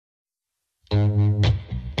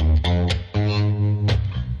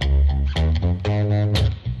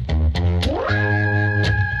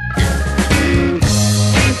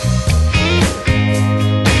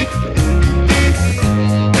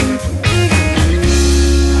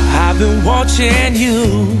been watching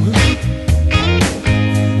you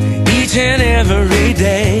each and every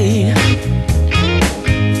day.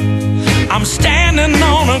 I'm standing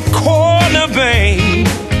on a corner, babe,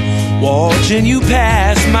 watching you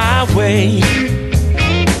pass my way.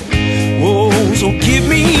 Oh, so give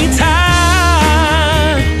me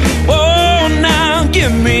time. Oh, now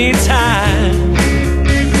give me time.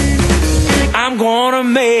 I'm gonna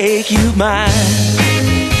make you mine.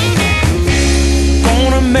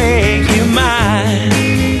 Gonna make you mine.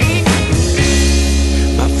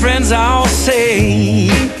 My friends all say,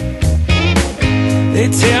 they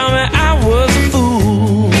tell me I was a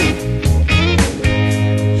fool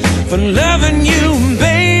for loving you,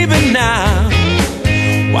 baby, now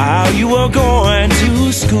while you were going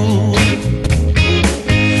to school.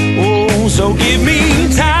 Oh, so give me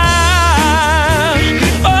time.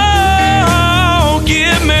 Oh,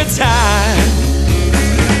 give me time.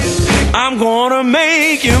 I'm gonna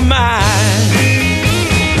make you mine.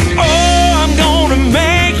 Oh, I'm gonna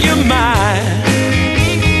make you mine.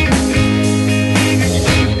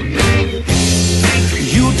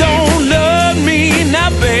 You don't love me now,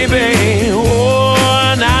 baby. Oh,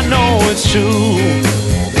 and I know it's true,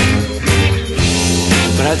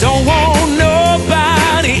 but I don't want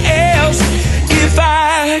nobody else if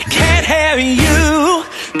I can't have you.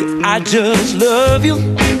 'Cause I just love you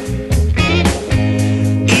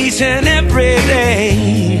each and every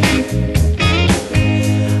day.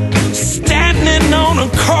 Standing on a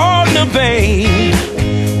corner, babe,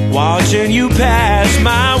 watching you pass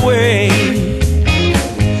my way.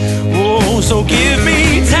 Oh, so give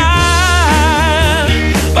me time.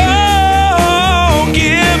 Oh,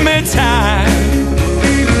 give me time.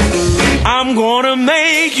 I'm gonna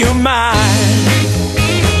make you mine.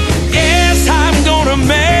 Yes, I'm gonna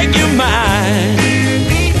make you mine.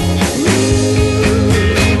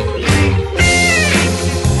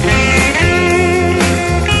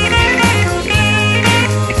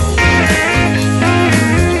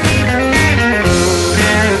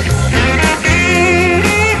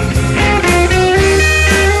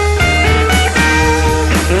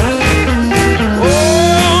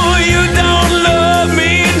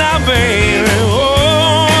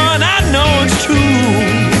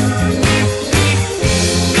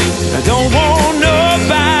 Don't want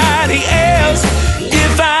nobody else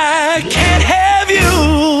if I can't have you.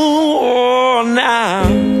 Oh, now.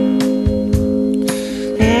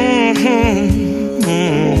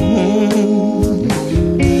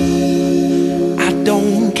 I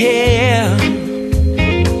don't care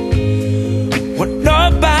what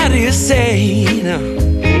nobody's saying,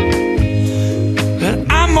 but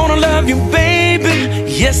I'm gonna love you, baby.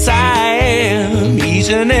 Yes, I am, each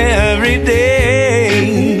and every day.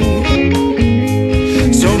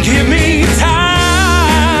 So give me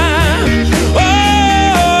time.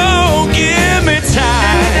 Oh, give me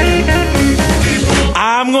time.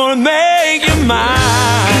 I'm gonna make you mine.